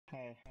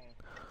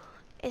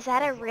Is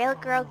that a real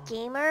girl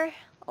gamer?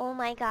 Oh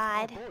my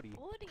god.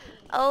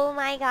 Oh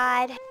my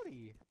god.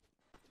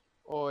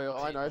 Oh, yeah,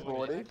 I know,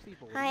 Bordy.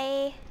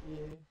 Hi. Yeah.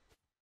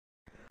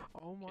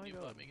 Oh my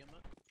god.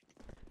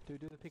 Do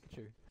the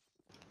Pikachu.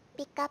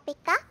 Pika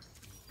pika.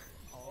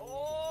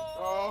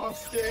 Oh,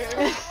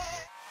 scared.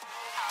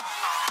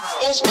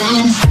 Is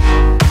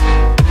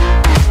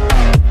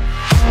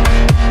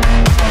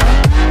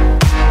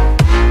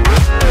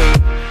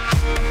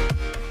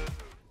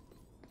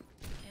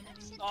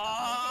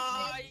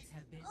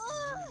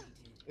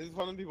this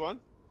 1v1?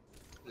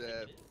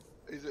 Yeah.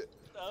 Is it?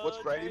 What's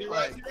Brady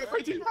playing?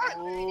 Brady,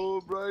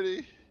 Oh,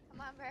 Brody.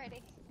 Come on,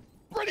 Birdie.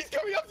 Brady's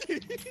coming up to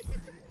you!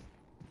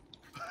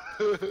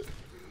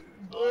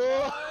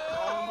 Oh.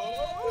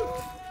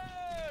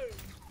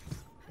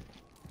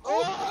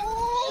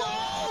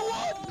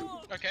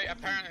 Oh! Okay,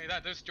 apparently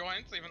that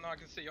disjoints, even though I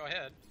can see your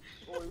head.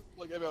 Oh,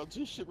 like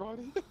MLG shit,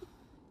 Brody.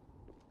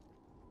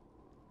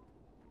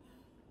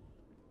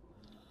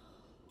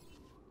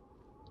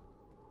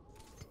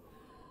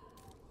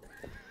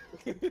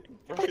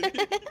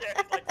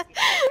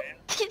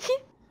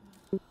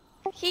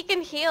 He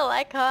can heal,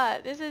 I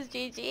can't. This is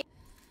GG.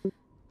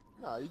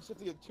 Nah, you just have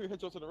to get 2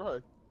 headshots in a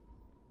row.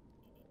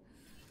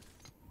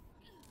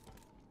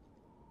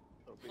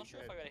 I'm not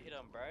sure if I got a hit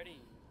on Brody.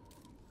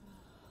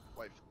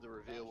 Wait, the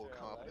reveal will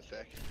come up in a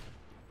sec.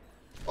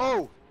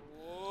 Oh!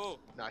 Whoa.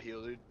 Nah,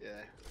 heal, dude.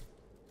 Yeah.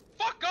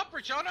 Fuck up,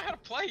 Rich, I know how to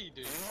play,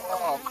 dude.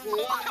 Oh,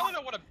 I don't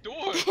know what I'm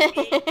doing.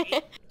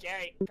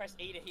 Gary, press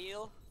E to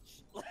heal.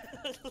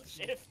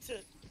 Shift to...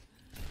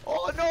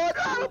 Oh, no, I know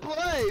how to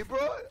play,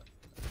 bro!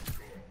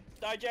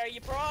 No, Jerry,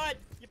 you pride!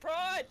 You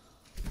pride!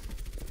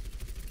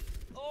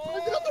 Oh,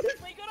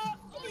 we got up!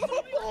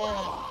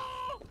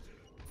 Oh!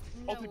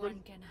 No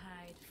one can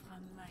hide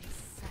from my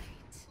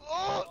sight.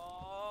 Oh!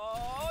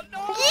 Oh, no!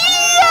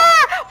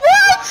 Yeah!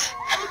 What?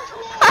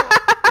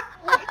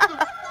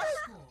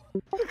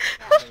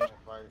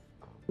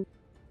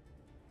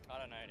 I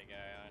don't know who to go,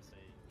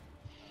 honestly.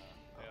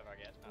 Whoever I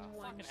get.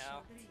 Oh, fucking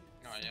hell.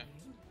 Oh, yeah.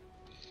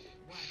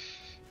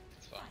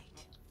 It's fine.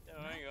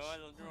 Oh my god,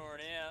 I'll draw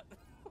it out.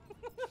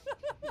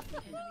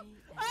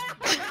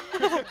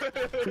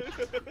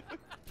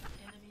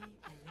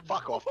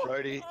 Fuck off,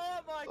 Brody. Oh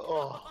my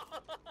god!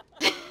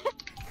 Oh.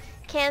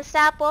 Can't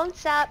stop, won't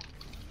stop.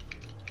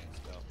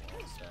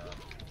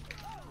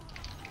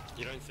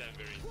 You don't sound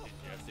very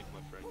enthusiastic,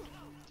 my friend.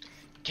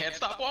 Can't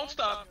stop, won't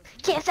stop.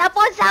 Can't stop,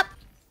 won't stop.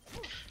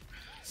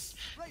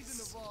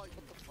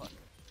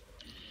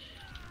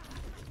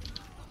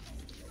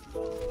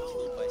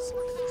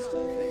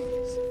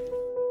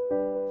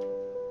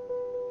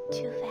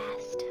 Too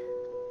fast.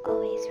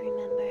 Always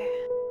remember.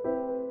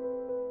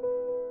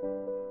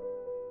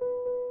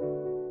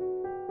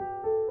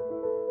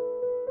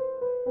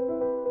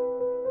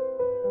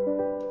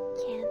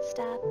 Can't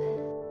stop.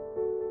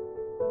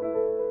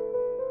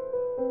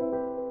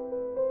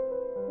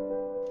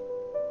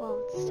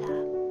 Won't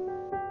stop.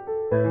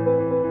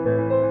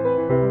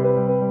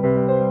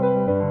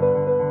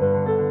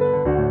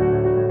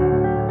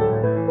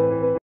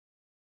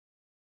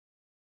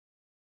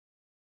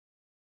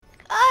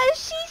 Oh,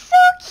 she's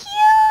so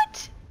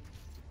cute!